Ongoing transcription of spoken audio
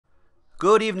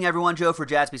Good evening, everyone. Joe for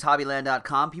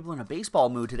JaspysHobbyland.com. People are in a baseball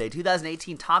mood today.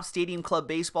 2018 Topps Stadium Club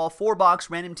Baseball 4-box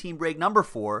random team break number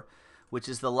 4, which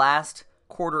is the last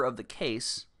quarter of the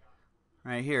case.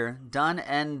 Right here. Done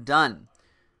and done.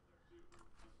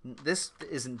 This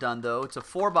isn't done, though. It's a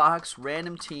 4-box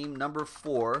random team number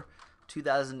 4,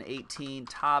 2018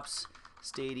 Topps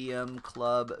Stadium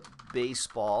Club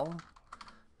Baseball.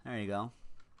 There you go.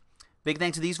 Big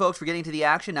thanks to these folks for getting to the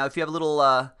action. Now, if you have a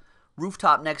little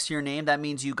rooftop next to your name, that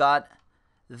means you got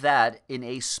that in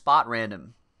a spot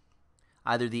random.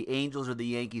 Either the Angels or the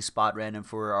Yankees spot random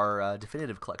for our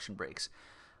definitive collection breaks.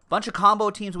 Bunch of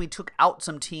combo teams. We took out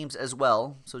some teams as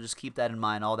well, so just keep that in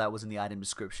mind. All that was in the item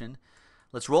description.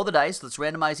 Let's roll the dice. Let's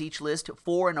randomize each list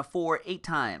 4 and a 4 8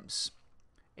 times.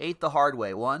 8 the hard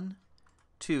way. 1,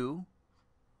 2,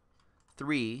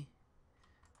 3,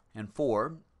 and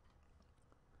 4.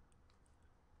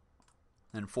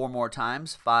 Then 4 more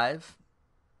times. 5,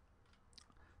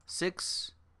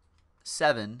 6,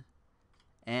 7,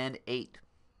 and 8.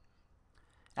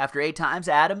 After 8 times,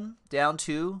 Adam down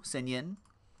to Senyin.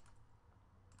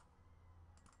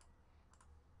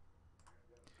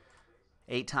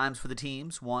 Eight times for the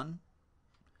teams. 1,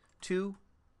 2,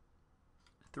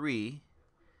 3,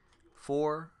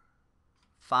 4,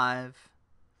 5,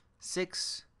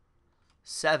 6,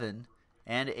 7,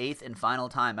 and 8th and final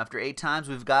time. After 8 times,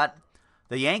 we've got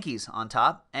the Yankees on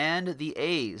top and the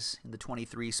A's in the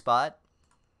 23 spot.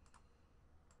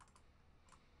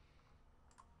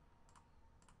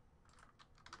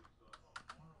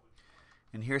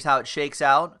 And here's how it shakes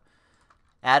out.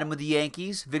 Adam with the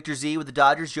Yankees, Victor Z with the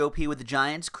Dodgers, Joe P with the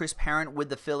Giants, Chris Parent with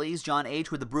the Phillies, John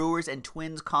H with the Brewers and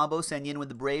Twins combo, Senyin with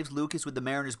the Braves, Lucas with the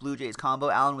Mariners Blue Jays combo,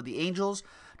 Allen with the Angels,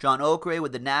 John Okray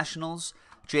with the Nationals,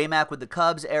 J-Mac with the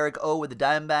Cubs, Eric O with the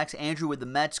Diamondbacks, Andrew with the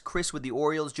Mets, Chris with the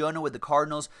Orioles, Jonah with the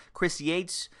Cardinals, Chris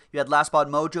Yates, you had Last Spot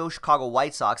Mojo, Chicago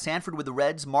White Sox, Sanford with the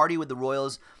Reds, Marty with the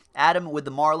Royals, Adam with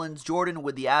the Marlins, Jordan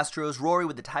with the Astros, Rory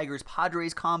with the Tigers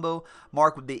Padres combo,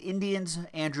 Mark with the Indians,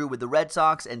 Andrew with the Red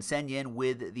Sox, and Senyin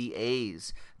with the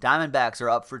A's. Diamondbacks are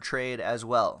up for trade as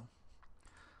well.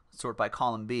 Let's sort by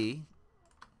column B,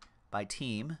 by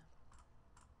team.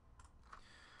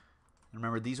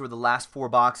 Remember, these were the last 4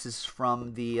 boxes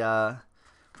from the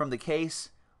case.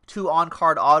 2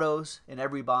 on-card autos in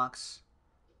every box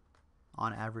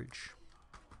on average.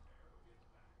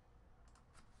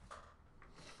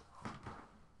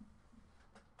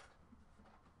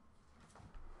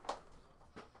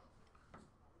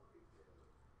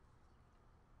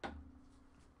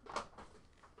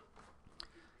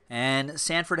 And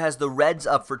Sanford has the Reds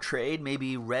up for trade.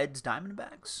 Maybe Reds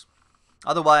Diamondbacks.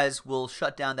 Otherwise, we'll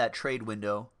shut down that trade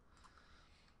window.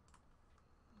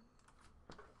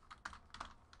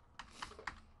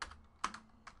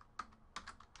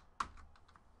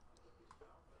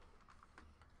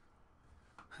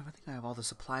 I think I have all the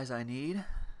supplies I need.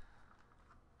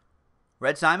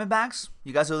 Reds Diamondbacks?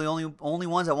 You guys are the only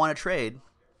ones I want to trade.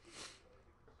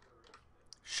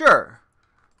 Sure.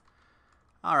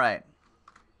 All right.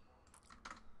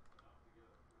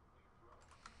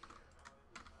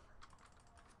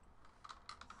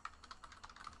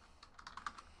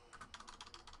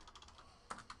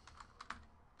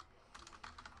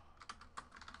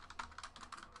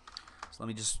 Let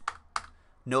me just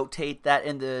notate that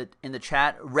in the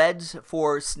chat. Reds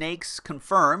for Snakes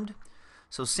confirmed.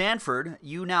 So Sanford,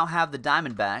 you now have the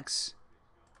Diamondbacks,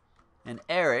 and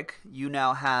Eric, you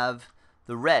now have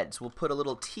the Reds. We'll put a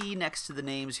little T next to the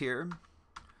names here.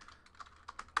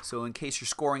 So in case you're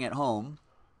scoring at home,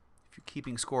 if you're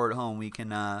keeping score at home, we can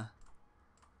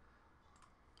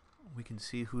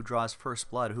see who draws first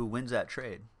blood, who wins that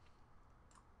trade.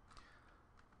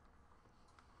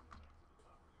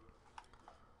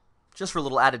 Just for a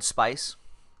little added spice.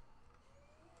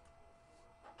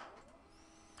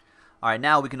 All right,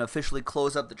 now we can officially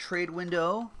close up the trade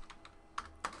window.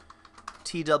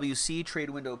 TWC,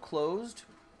 trade window closed.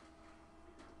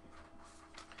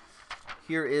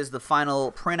 Here is the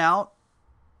final printout.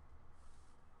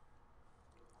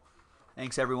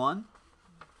 Thanks, everyone.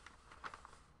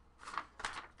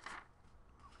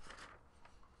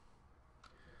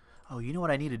 Oh, you know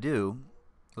what I need to do,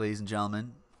 ladies and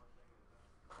gentlemen?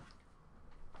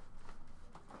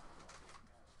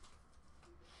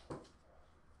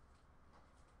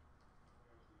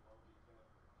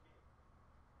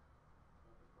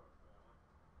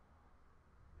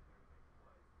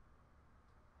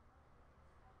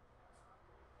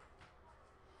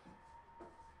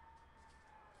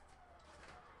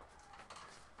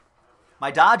 My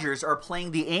Dodgers are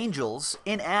playing the Angels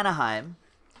in Anaheim.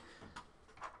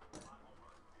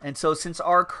 And so since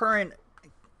our current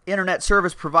internet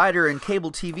service provider and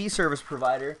cable TV service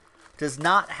provider does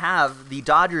not have the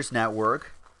Dodgers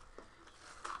network,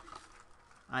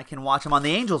 I can watch them on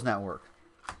the Angels network.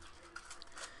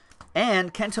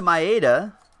 And Kenta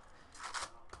Maeda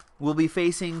will be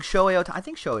facing Shohei Ohtani. I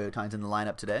think Shohei Ohtani's in the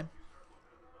lineup today.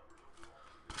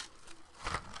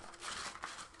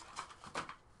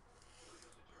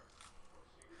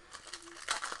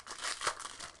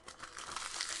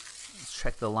 Let's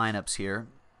check the lineups here.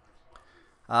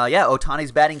 Yeah,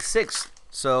 Ohtani's batting 6th.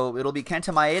 So it'll be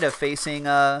Kenta Maeda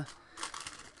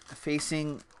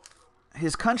facing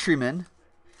his countryman,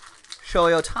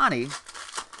 Shohei Ohtani,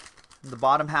 in the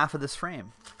bottom half of this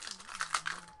frame.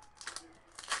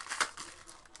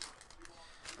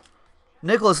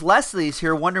 Nicholas Leslie's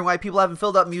here wondering why people haven't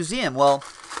filled up Museum. Well,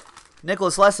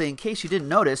 Nicholas Leslie, in case you didn't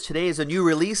notice, today is a new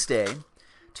release day.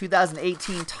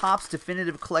 2018 Topps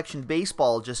Definitive Collection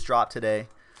Baseball just dropped today.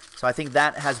 So I think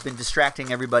that has been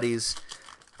distracting everybody's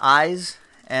eyes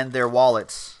and their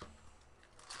wallets.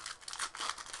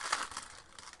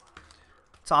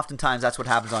 It's oftentimes that's what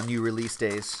happens on new release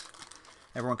days.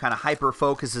 Everyone kind of hyper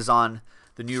focuses on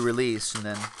the new release, and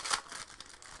then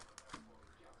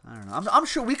I don't know. I'm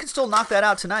sure we can still knock that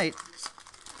out tonight.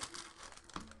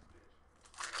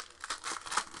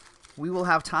 We will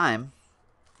have time.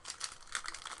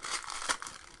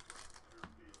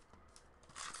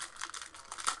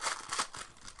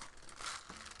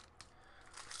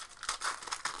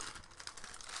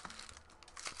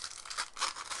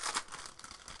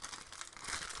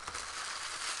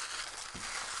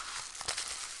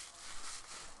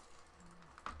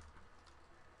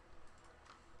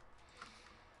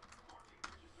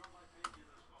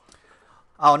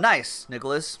 Oh, nice,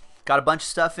 Nicholas. Got a bunch of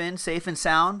stuff in, safe and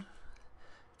sound.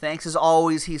 Thanks as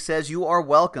always, he says. You are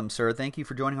welcome, sir. Thank you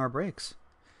for joining our breaks.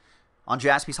 On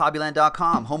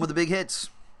JaspysHobbyland.com, home of the big hits.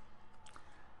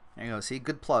 There you go. See,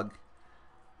 good plug.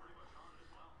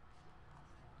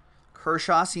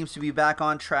 Kershaw seems to be back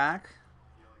on track.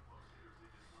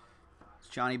 It's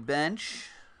Johnny Bench.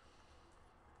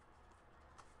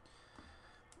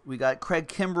 We got Craig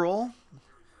Kimbrell,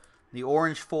 the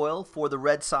orange foil for the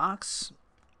Red Sox.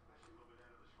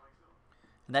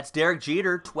 And that's Derek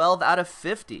Jeter, 12 out of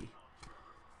 50.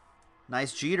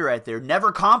 Nice Jeter right there.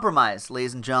 Never compromise,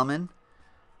 ladies and gentlemen.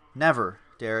 Never,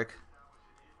 Derek.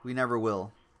 We never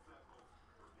will.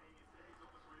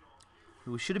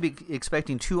 We should be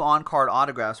expecting 2 on-card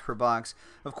autographs per box.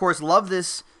 Of course, love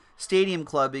this Stadium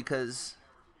Club because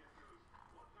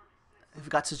they've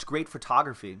got such great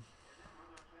photography.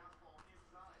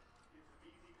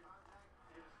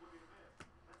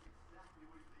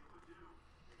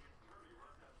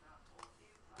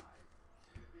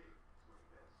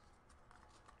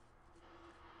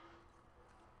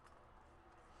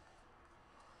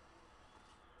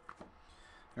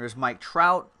 There's Mike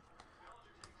Trout.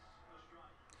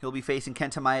 He'll be facing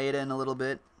Kenta Maeda in a little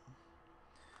bit.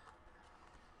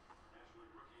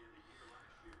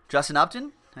 Justin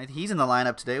Upton, he's in the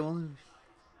lineup today. Well,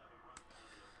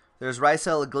 there's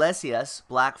Raisel Iglesias,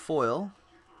 black foil.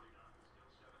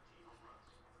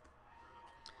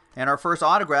 And our first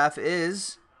autograph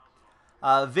is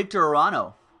Victor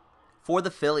Arano for the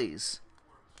Phillies.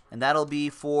 And that'll be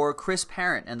for Chris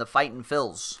Parent and the Fightin'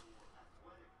 Phils.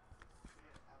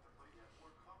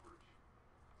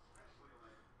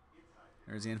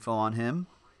 There's the info on him.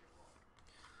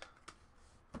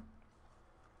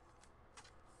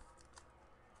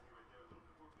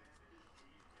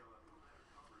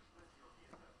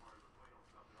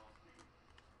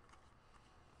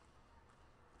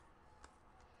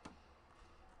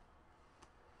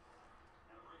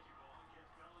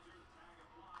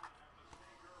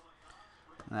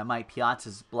 And that Mike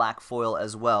Piazza's black foil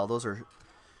as well. Those are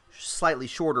slightly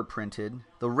shorter printed.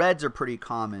 The reds are pretty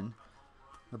common.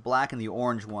 The black and the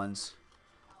orange ones,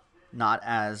 not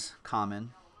as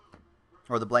common.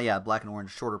 Or the black and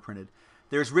orange, shorter printed.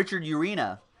 There's Richard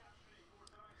Urena.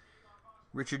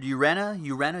 Richard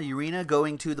Urena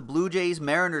going to the Blue Jays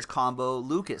Mariners combo.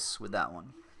 Lucas with that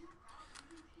one.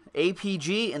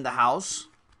 APG in the house.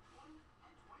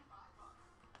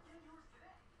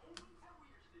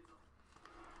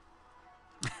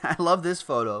 I love this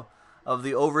photo of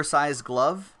the oversized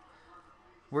glove.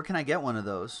 Where can I get one of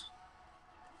those?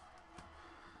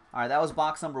 All right, that was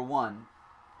box number 1.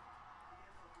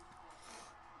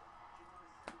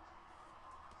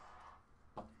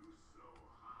 Here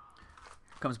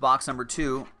comes box number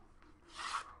 2.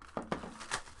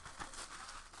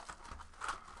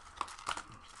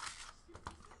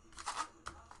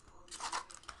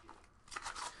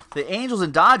 The Angels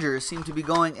and Dodgers seem to be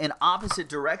going in opposite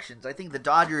directions. I think the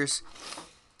Dodgers,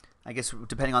 I guess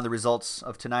depending on the results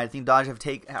of tonight, I think Dodgers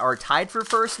are tied for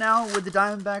first now with the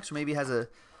Diamondbacks, or maybe has a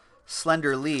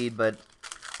slender lead, but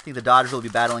I think the Dodgers will be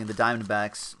battling the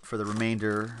Diamondbacks for the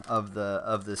remainder of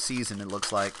the season, it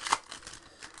looks like.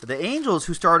 But the Angels,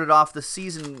 who started off the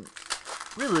season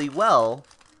really well,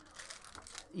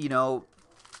 you know,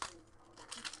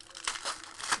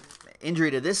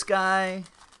 injury to this guy,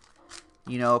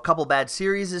 you know, a couple bad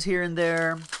series here and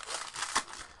there.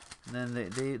 And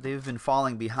then they've been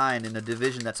falling behind in a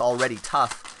division that's already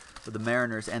tough with the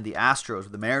Mariners and the Astros.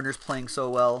 With the Mariners playing so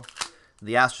well,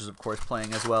 the Astros, of course,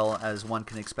 playing as well as one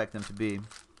can expect them to be.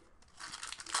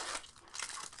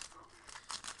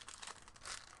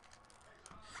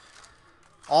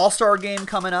 All-Star game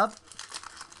coming up.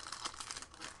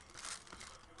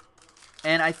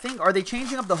 And I think, are they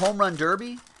changing up the home run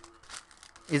derby?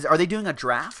 Are they doing a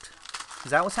draft?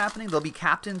 Is that what's happening? There'll be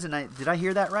captains, and did I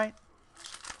hear that right?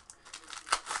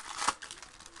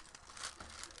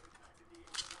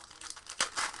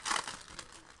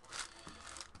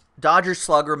 Dodgers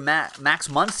slugger Max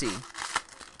Muncy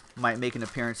might make an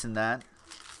appearance in that.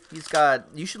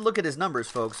 You should look at his numbers,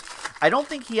 folks. I don't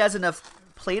think he has enough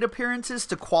plate appearances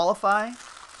to qualify,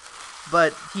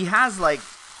 but he has like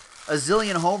a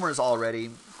zillion homers already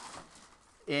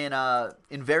in a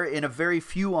very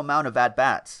few amount of at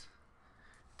bats.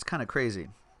 It's kind of crazy.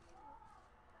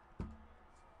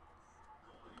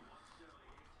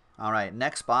 All right,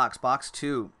 next box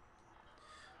 2.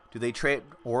 Do they trade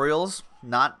Orioles?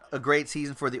 Not a great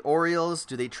season for the Orioles.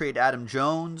 Do they trade Adam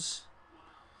Jones?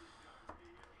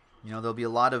 You know, there'll be a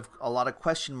lot of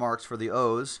question marks for the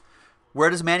O's. Where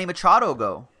does Manny Machado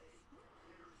go?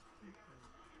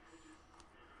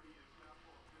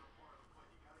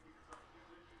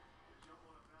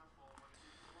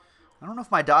 I don't know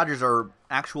if my Dodgers are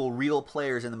actual real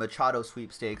players in the Machado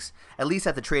sweepstakes, at least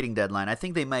at the trading deadline. I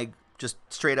think they might just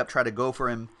straight up try to go for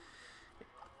him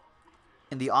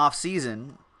in the off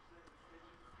season.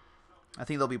 I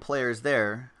think there'll be players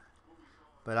there,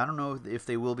 but I don't know if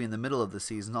they will be in the middle of the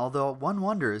season. Although one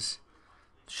wonders,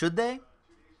 should they?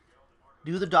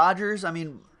 Do the Dodgers? I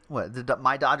mean,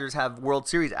 my Dodgers have World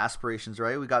Series aspirations,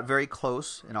 right? We got very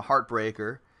close in a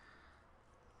heartbreaker.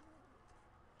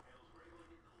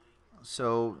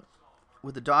 So,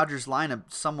 with the Dodgers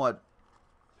lineup somewhat,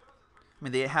 I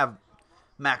mean, they have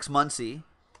Max Muncy,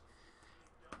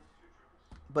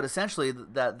 but essentially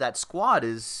that squad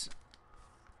is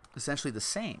essentially the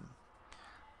same.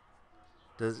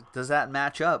 Does that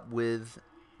match up with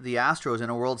the Astros in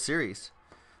a World Series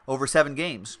over 7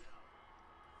 games?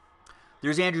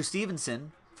 There's Andrew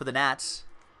Stevenson for the Nats.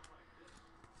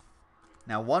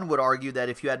 Now, one would argue that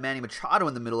if you had Manny Machado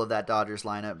in the middle of that Dodgers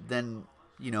lineup, then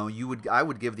I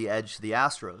would give the edge to the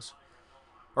Astros,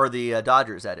 or the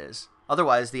Dodgers, that is.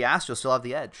 Otherwise, the Astros still have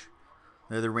the edge.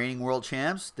 They're the reigning world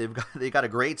champs. They got a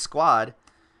great squad.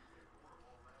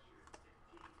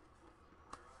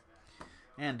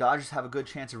 And Dodgers have a good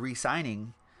chance of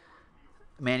re-signing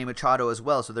Manny Machado as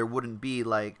well, so there wouldn't be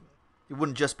it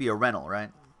wouldn't just be a rental, right?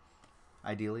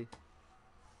 Ideally.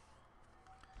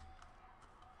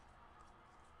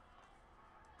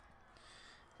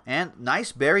 And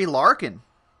nice Barry Larkin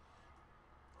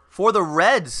for the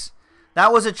Reds.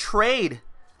 That was a trade.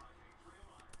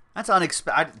 That's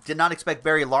unexpected. I did not expect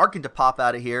Barry Larkin to pop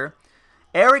out of here.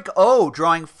 Eric O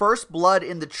drawing first blood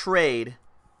in the trade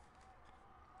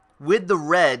with the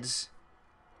Reds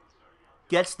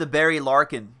gets the Barry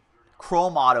Larkin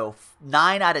Chrome Auto,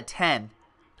 9 out of 10.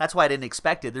 That's why I didn't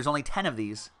expect it. There's only 10 of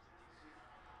these.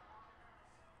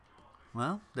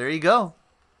 Well, there you go.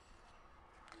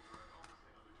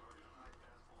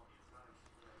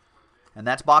 And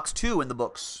that's box 2 in the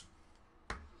books.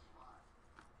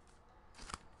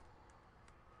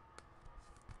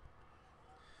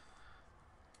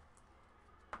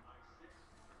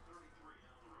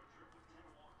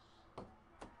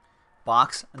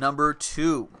 Box number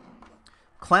 2.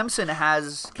 Clemson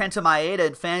has Kenta Maeda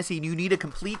in fantasy, and you need a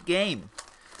complete game.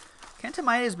 Kenta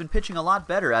Maeda has been pitching a lot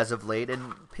better as of late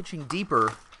and pitching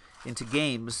deeper into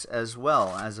games as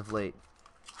well as of late.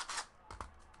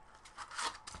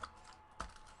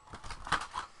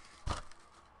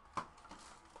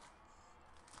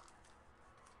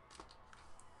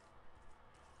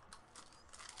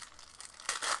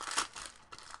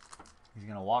 He's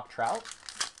going to walk Trout?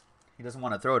 He doesn't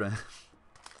want to throw to him.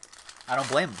 I don't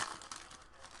blame him.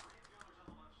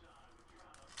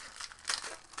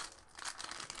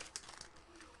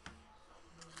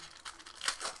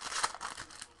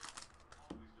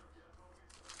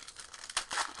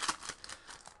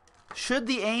 Should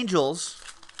the Angels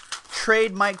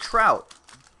trade Mike Trout?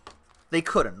 They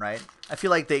couldn't, right? I feel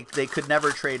like they could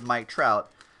never trade Mike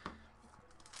Trout.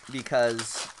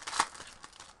 because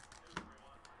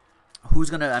who's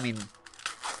gonna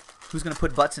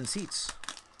put butts in seats?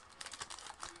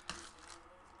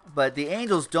 But the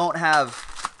Angels don't have.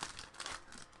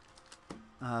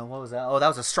 What was that? Oh, that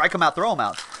was a strike him out, throw him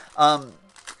out.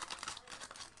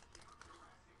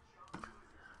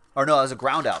 Or no, it was a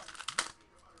ground out.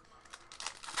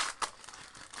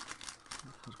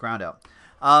 It was ground out.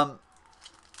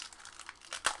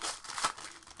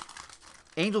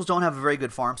 Angels don't have a very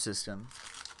good farm system.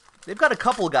 They've got a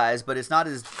couple guys, but it's not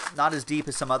as deep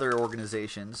as some other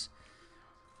organizations.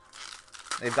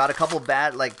 They've got a couple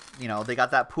bad, like, you know, they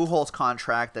got that Pujols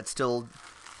contract that's still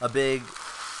a big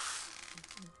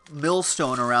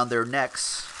millstone around their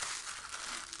necks,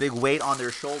 big weight on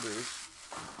their shoulders.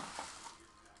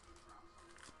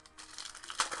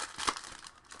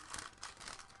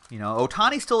 You know,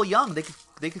 Ohtani's still young.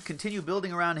 They could continue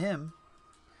building around him.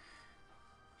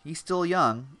 He's still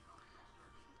young.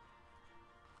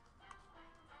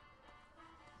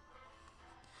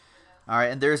 All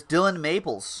right, and there's Dylan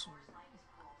Maples.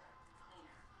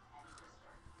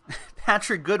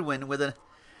 Patrick Goodwin with a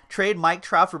trade Mike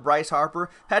Trout for Bryce Harper.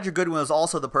 Patrick Goodwin was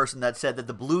also the person that said that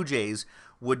the Blue Jays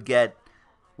would get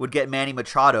Manny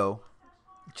Machado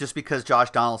just because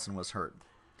Josh Donaldson was hurt.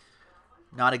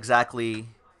 Not exactly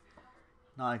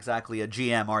a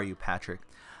GM, are you, Patrick?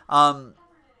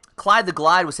 Clyde the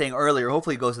Glide was saying earlier,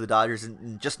 hopefully he goes to the Dodgers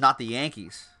and just not the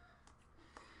Yankees.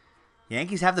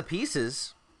 Yankees have the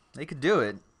pieces. They could do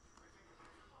it.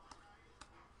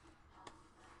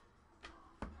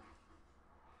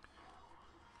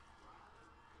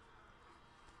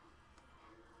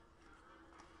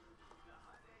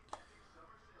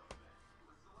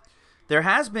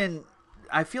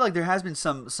 I feel like there has been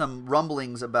some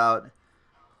rumblings about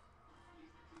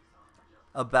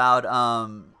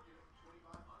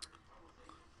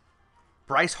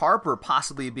Bryce Harper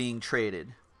possibly being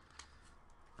traded.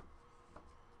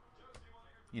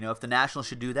 You know, if the Nationals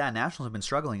should do that. Nationals have been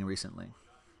struggling recently.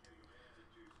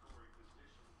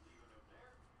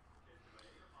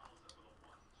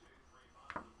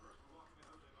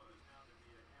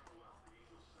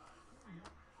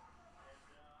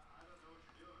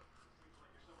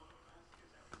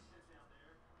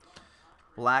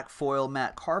 Black foil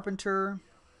Matt Carpenter.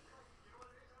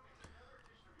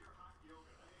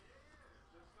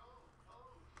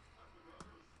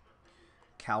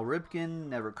 Cal Ripken,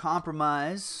 never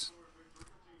compromise.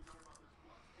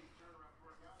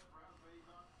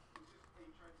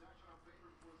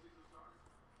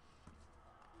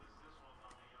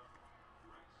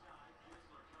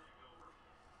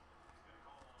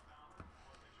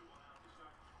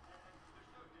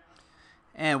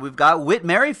 And we've got Whit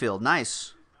Merrifield.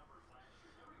 Nice.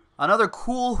 Another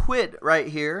cool Whit right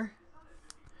here.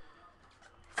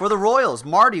 For the Royals.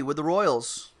 Marty with the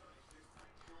Royals.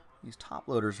 These top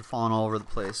loaders are falling all over the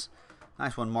place.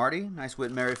 Nice one, Marty. Nice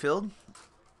Whit Merrifield.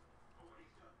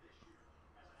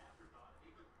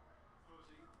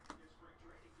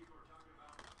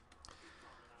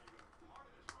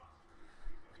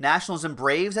 Nationals and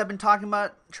Braves have been talking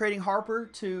about trading Harper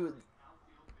to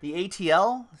the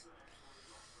ATL.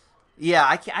 Yeah,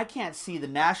 I can't see the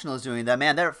Nationals doing that,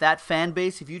 man. That fan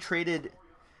base, if you traded,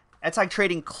 that's like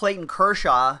trading Clayton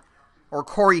Kershaw or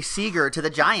Corey Seager to the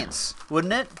Giants,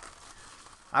 wouldn't it?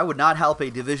 I would not help a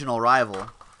divisional rival.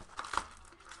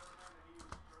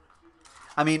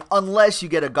 I mean, unless you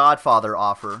get a Godfather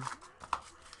offer,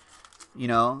 you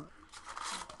know.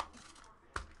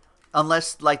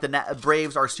 Unless, like, the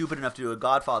Braves are stupid enough to do a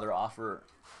Godfather offer.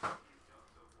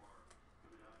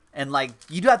 And, like,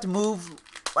 you'd have to move,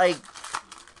 like,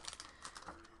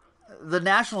 the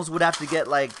Nationals would have to get,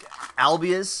 like,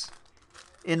 Albius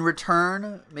in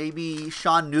return. Maybe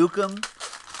Sean Newcomb.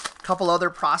 A couple other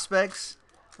prospects.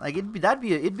 Like, it'd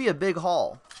be a big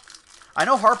haul. I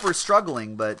know Harper's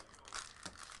struggling, but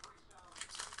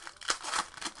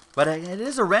it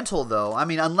is a rental, though. I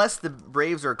mean, unless the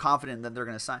Braves are confident that they're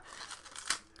going to sign.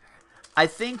 I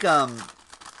think, I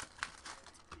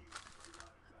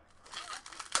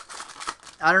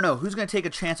don't know. Who's going to take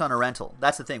a chance on a rental?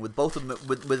 That's the thing. With both of them,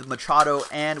 with Machado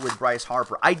and with Bryce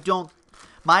Harper.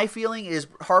 My feeling is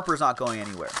Harper's not going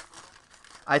anywhere.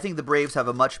 I think the Braves have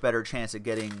a much better chance at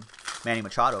getting Manny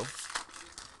Machado.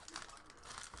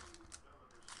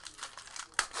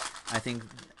 I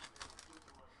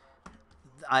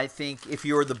think if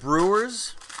you're the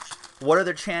Brewers, what are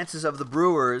the chances of the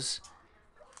Brewers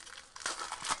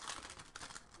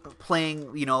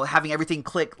playing, you know, having everything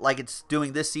click like it's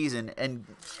doing this season and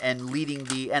leading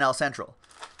the NL Central?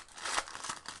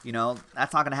 You know,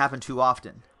 that's not going to happen too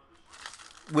often.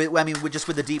 With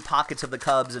the deep pockets of the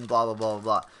Cubs and blah, blah, blah, blah,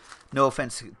 blah. No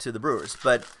offense to the Brewers,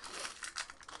 but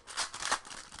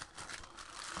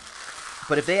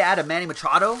if they add a Manny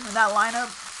Machado in that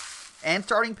lineup and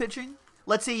starting pitching,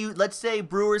 let's say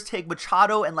Brewers take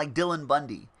Machado and like Dylan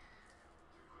Bundy.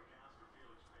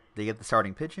 They get the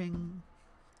starting pitching.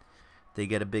 They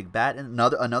get a big bat and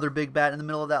another big bat in the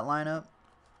middle of that lineup.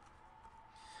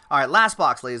 All right, last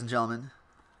box, ladies and gentlemen.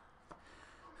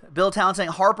 Bill Talent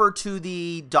saying Harper to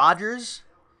the Dodgers.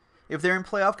 If they're in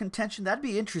playoff contention, that'd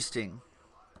be interesting.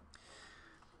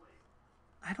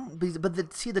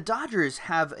 The Dodgers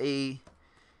have a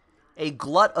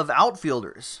glut of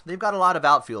outfielders. They've got a lot of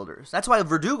outfielders. That's why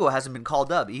Verdugo hasn't been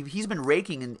called up. He's been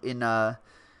raking in AAA,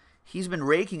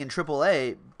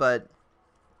 but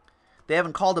they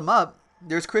haven't called him up.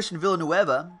 There's Christian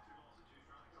Villanueva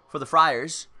for the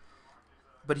Friars,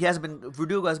 but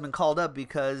Verdugo hasn't been called up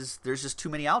because there's just too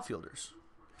many outfielders.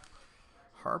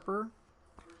 Harper.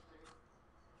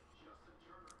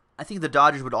 I think the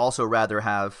Dodgers would also rather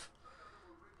have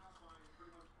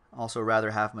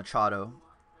Machado.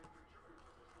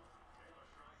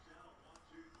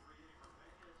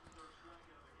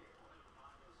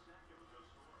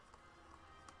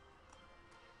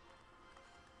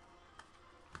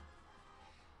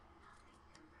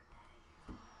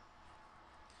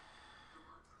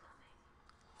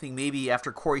 I think maybe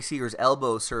after Corey Seager's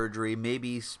elbow surgery,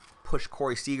 maybe push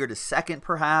Corey Seager to second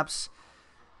perhaps.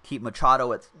 Keep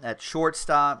Machado at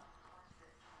shortstop.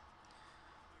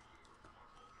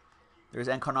 There's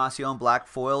Encarnacion, black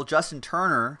foil. Justin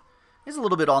Turner is a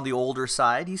little bit on the older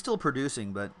side. He's still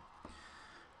producing, but...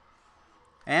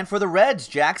 And for the Reds,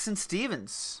 Jackson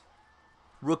Stevens.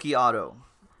 Rookie auto.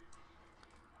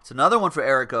 It's another one for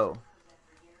Eric O.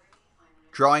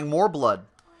 Drawing more blood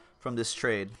from this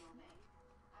trade.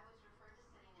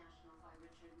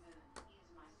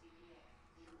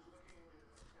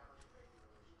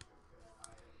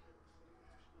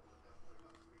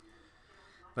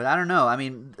 But I don't know. I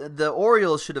mean, the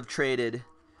Orioles should have traded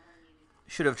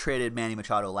Manny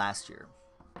Machado last year.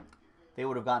 They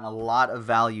would have gotten a lot of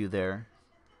value there.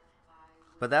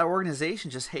 But that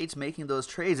organization just hates making those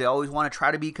trades. They always want to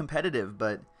try to be competitive,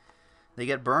 but they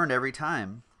get burned every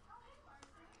time.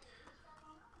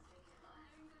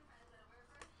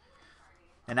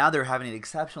 And now they're having an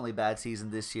exceptionally bad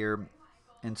season this year.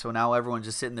 And so now everyone's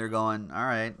just sitting there going, all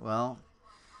right, well,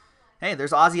 hey,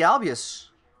 there's Ozzie Albies.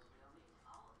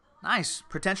 Nice.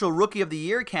 Potential Rookie of the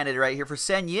Year candidate right here for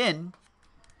Sen Yin,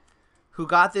 who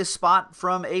got this spot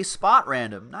from a spot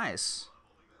random. Nice.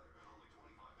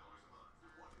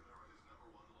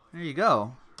 There you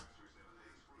go.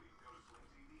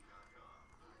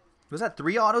 Was that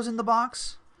 3 autos in the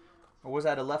box? Or was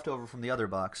that a leftover from the other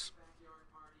box?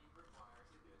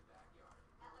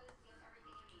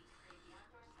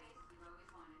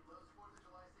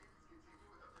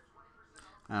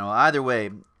 I don't know. Either way,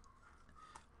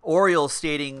 Orioles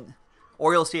stating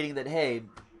that, hey,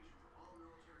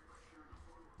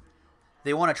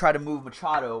 they want to try to move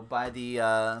Machado by the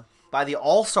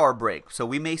All-Star break. So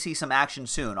we may see some action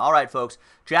soon. All right, folks.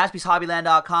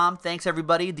 JaspysHobbyland.com. Thanks,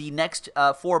 everybody. The next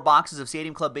 4 boxes of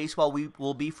Stadium Club Baseball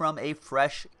will be from a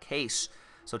fresh case.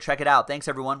 So check it out. Thanks,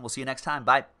 everyone. We'll see you next time.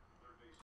 Bye.